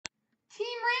Team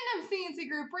random C&C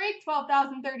group break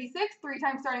 12,036. 3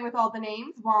 times starting with all the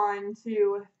names. 1,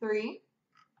 2, 3.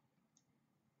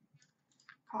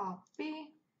 Copy.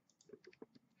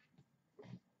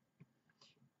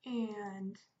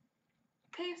 And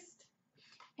paste.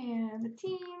 And the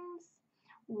teams.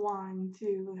 1,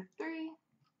 2, 3.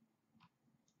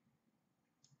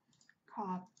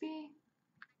 Copy.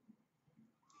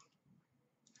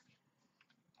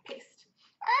 Paste.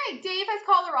 All right, Dave has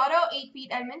Colorado, 8 Feet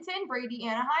Edmonton, Brady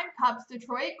Anaheim, Cubs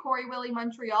Detroit, Corey Willie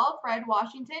Montreal, Fred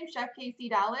Washington, Chef KC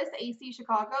Dallas, AC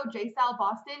Chicago, J Sal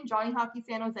Boston, Johnny Hockey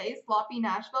San Jose, Sloppy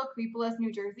Nashville, Creepolis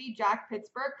New Jersey, Jack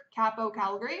Pittsburgh, Capo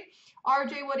Calgary,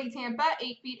 RJ Woody Tampa,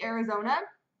 8 Feet Arizona,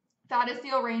 Thaddeus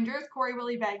Steel Rangers, Corey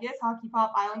Willie Vegas, Hockey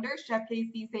Pop Islanders, Chef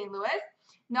KC St. Louis,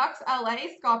 Nux LA,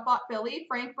 Scott Bot Philly,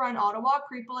 Frank Brun Ottawa,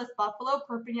 Creepolis Buffalo,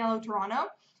 Perpignan Toronto,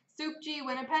 Soup G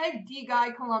Winnipeg, D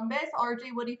Guy Columbus,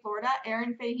 RJ Woody Florida,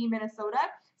 Aaron Fahey Minnesota,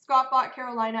 Scott Bot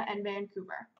Carolina, and Vancouver.